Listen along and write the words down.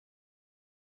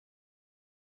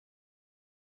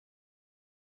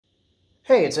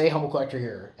Hey, it's A Humble Collector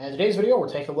here, and in today's video we're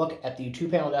taking a look at the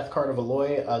 2-panel death card of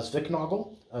Alois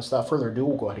Zwicknagl. So without further ado,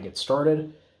 we'll go ahead and get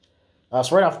started.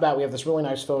 So right off the bat, we have this really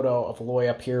nice photo of Alois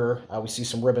up here. We see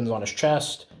some ribbons on his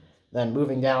chest. Then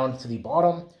moving down to the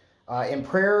bottom, in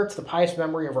prayer to the pious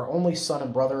memory of our only son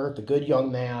and brother, the good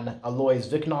young man Alois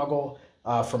Zwicknagl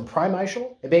from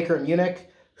Primeichel, a baker in Munich,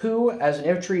 who, as an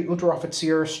infantry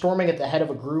Unteroffizier, storming at the head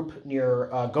of a group near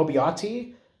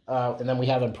Gobiaty, and then we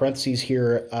have in parentheses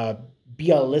here,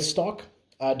 Bialystok,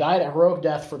 died a heroic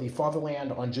death for the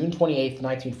fatherland on June 28,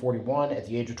 1941, at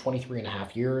the age of 23 and a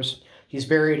half years. He's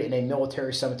buried in a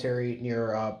military cemetery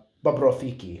near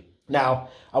Gobiaty. Now,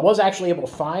 I was actually able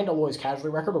to find Alois' casualty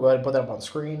record. We'll go ahead and put that up on the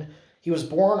screen. He was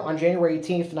born on January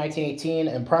 18th, 1918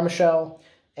 in Primeichel,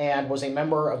 and was a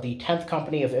member of the 10th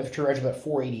Company of Infantry Regiment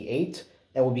 488,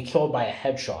 and would be killed by a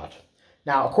headshot.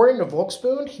 Now, according to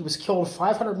Volksbund, he was killed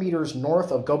 500 meters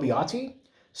north of Gobiaty.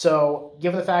 So,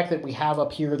 given the fact that we have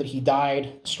up here that he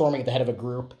died storming at the head of a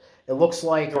group, it looks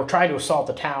like they were trying to assault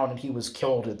the town and he was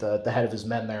killed at the head of his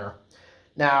men there.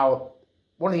 Now,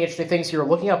 one of the interesting things here,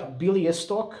 looking up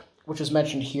Bialystok, which is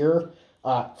mentioned here,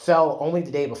 fell only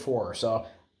the day before. So,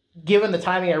 given the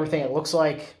timing and everything, it looks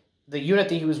like the unit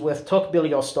that he was with took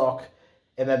Bialystok,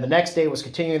 and then the next day was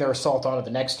continuing their assault on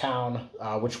the next town,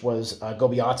 which was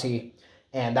Gobiaty,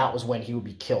 and that was when he would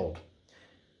be killed.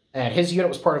 And his unit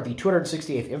was part of the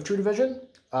 268th Infantry Division.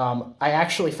 I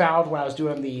actually found when I was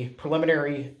doing the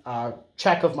preliminary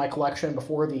check of my collection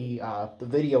before the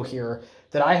video here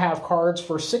that I have cards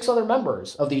for 6 other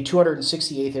members of the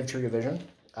 268th Infantry Division.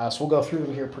 So we'll go through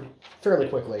them here fairly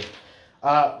quickly.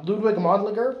 Ludwig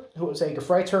Mondliger, who was a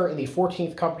Gefreiter in the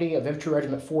 14th Company of Infantry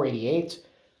Regiment 488,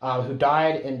 who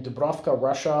died in Dubrovka,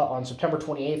 Russia on September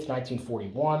 28th,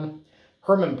 1941.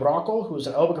 Hermann Brockel, who was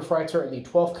an Obergefreiter in the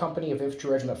 12th Company of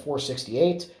Infantry Regiment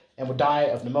 468, and would die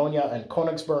of pneumonia in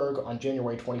Königsberg on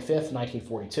January 25th,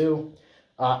 1942.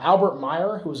 Albert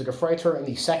Meyer, who was a Gefreiter in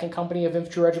the 2nd Company of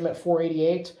Infantry Regiment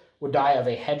 488, would die of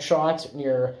a headshot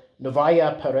near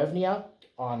Novaya Perevnia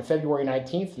on February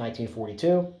 19th,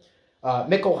 1942.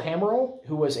 Mikkel Hammerl,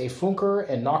 who was a Funker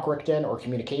in Nachrichten or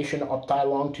Communication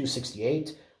Abteilung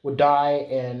 268, would die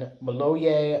in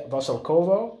Maloye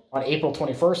Vasilkovo on April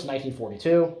 21st,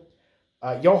 1942.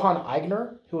 Johann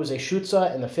Eigner, who was a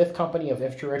Schütze in the 5th Company of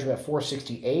Infantry Regiment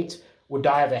 468, would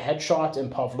die of a headshot in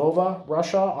Pavlova,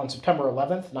 Russia on September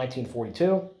 11th,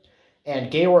 1942.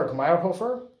 And Georg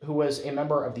Meyerhofer, who was a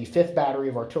member of the 5th Battery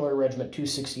of Artillery Regiment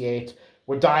 268,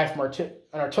 would die from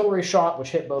an artillery shot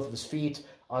which hit both of his feet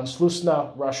on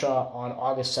Slusna, Russia on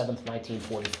August 7th,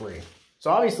 1943. So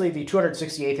obviously the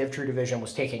 268th Infantry Division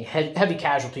was taking heavy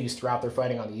casualties throughout their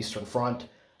fighting on the Eastern Front.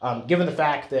 Given the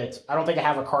fact that I don't think I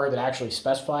have a card that actually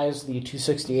specifies the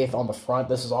 268th on the front,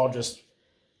 this is all just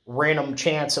random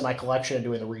chance in my collection and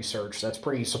doing the research. That's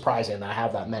pretty surprising that I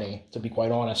have that many, to be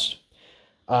quite honest.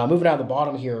 Moving down the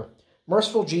bottom here.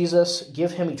 Merciful Jesus,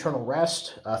 give him eternal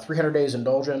rest, 300 days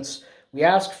indulgence. We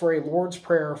ask for a Lord's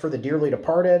Prayer for the dearly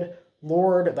departed.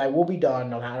 Lord, thy will be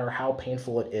done, no matter how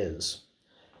painful it is.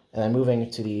 And then moving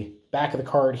to the back of the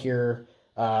card here,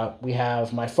 we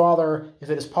have, my Father, if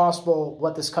it is possible,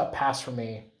 let this cup pass from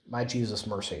me, my Jesus,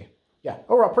 mercy. Yeah,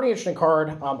 overall, pretty interesting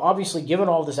card. Obviously, given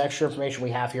all this extra information we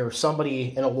have here,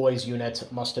 somebody in Alois' unit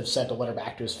must have sent a letter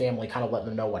back to his family, kind of letting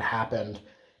them know what happened.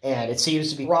 And it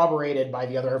seems to be corroborated by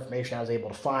the other information I was able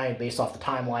to find based off the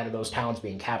timeline of those towns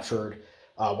being captured,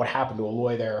 what happened to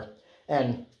Alois there.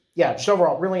 And yeah, just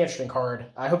overall, really interesting card.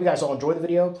 I hope you guys all enjoyed the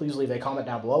video. Please leave a comment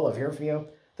down below. Love hearing from you.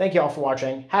 Thank you all for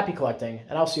watching. Happy collecting,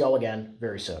 and I'll see you all again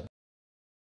very soon.